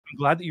I'm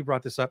glad that you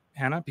brought this up,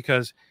 Hannah,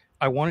 because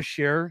I want to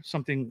share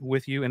something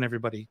with you and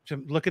everybody to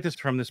look at this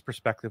from this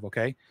perspective.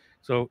 Okay.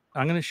 So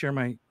I'm going to share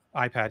my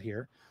iPad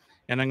here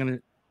and I'm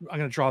going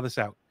to draw this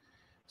out.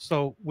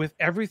 So with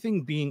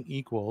everything being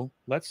equal,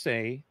 let's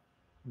say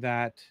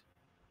that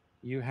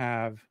you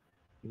have,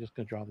 I'm just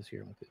going to draw this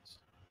here like this.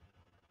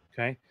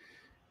 Okay.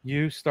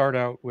 You start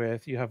out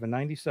with, you have a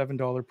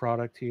 $97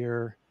 product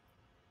here.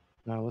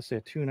 Now let's say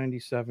a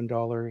 $297,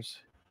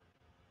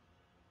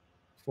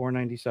 $497.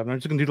 I'm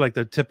just going to do like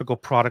the typical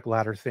product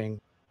ladder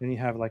thing. Then you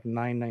have like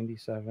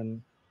 $997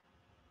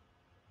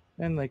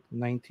 and like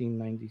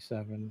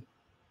 $1997. And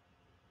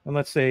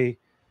let's say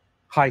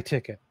high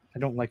ticket. I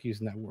don't like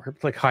using that word,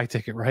 like high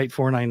ticket, right?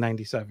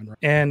 $4,997. Right?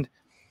 And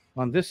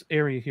on this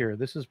area here,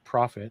 this is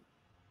profit.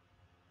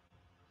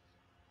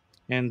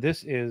 And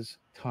this is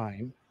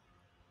time.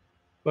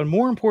 But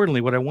more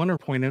importantly, what I want to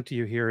point out to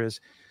you here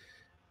is,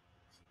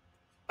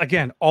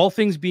 again, all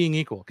things being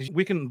equal, because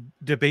we can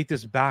debate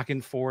this back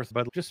and forth,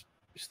 but just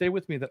stay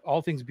with me that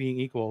all things being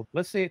equal,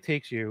 let's say it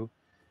takes you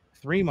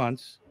 3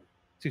 months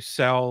to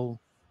sell,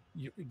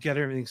 get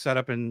everything set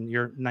up in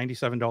your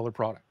 $97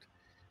 product.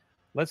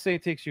 Let's say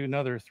it takes you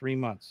another 3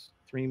 months.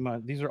 3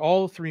 months. These are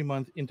all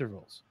 3-month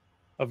intervals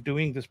of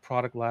doing this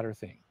product ladder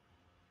thing.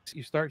 So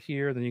you start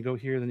here, then you go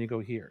here, then you go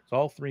here. It's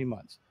all 3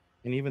 months.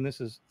 And even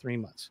this is 3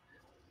 months.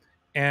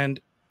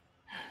 And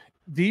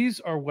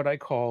these are what I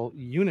call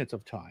units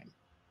of time.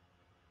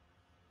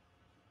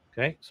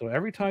 Okay, so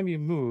every time you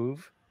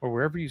move or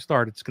wherever you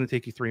start, it's going to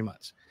take you 3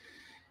 months.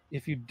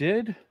 If you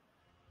did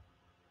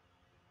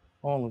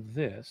all of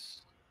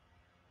this,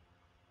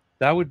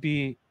 that would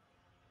be,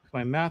 if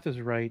my math is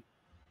right,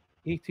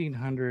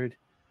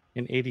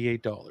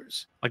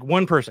 $1,888. Like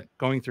one person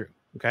going through,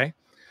 okay?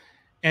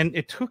 And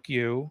it took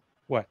you,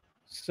 what,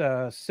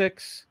 9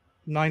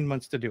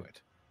 months to do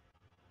it.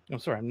 I'm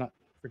sorry,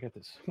 forget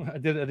this. I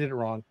did it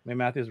wrong. My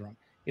math is wrong.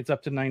 It's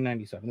up to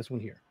 $997, this one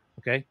here,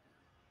 okay?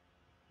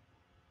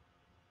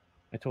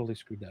 I totally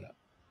screwed that up.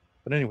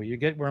 But anyway, you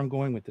get where I'm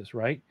going with this,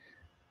 right?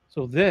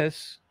 So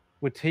this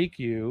would take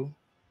you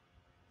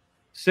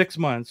 6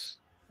 months,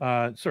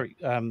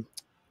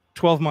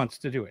 12 months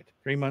to do it.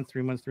 3 months,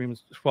 3 months, 3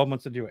 months, 12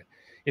 months to do it.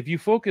 If you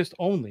focused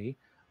only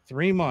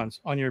 3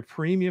 months on your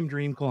premium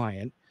dream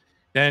client,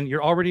 then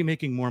you're already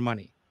making more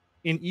money.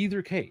 In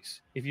either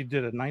case, if you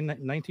did a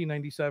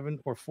 $1997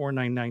 or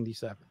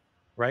 $4,997,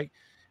 right?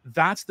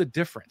 That's the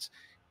difference,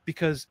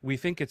 because we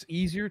think it's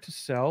easier to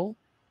sell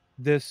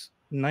this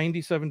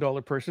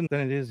 $97 person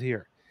than it is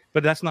here.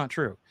 But that's not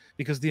true,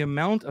 because the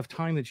amount of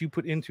time that you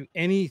put into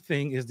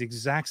anything is the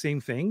exact same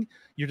thing.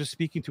 You're just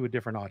speaking to a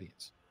different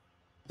audience.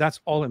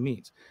 That's all it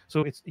means.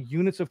 So it's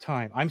units of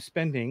time. I'm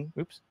spending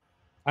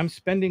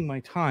my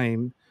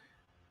time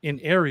in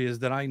areas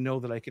that I know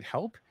that I could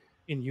help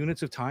in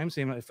units of time.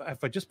 Saying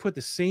if I just put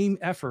the same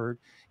effort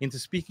into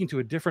speaking to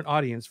a different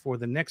audience for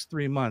the next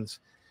 3 months,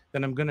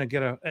 then I'm going to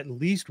get at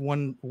least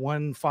one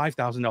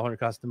 $5,000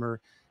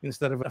 customer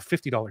instead of a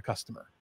 $50 customer.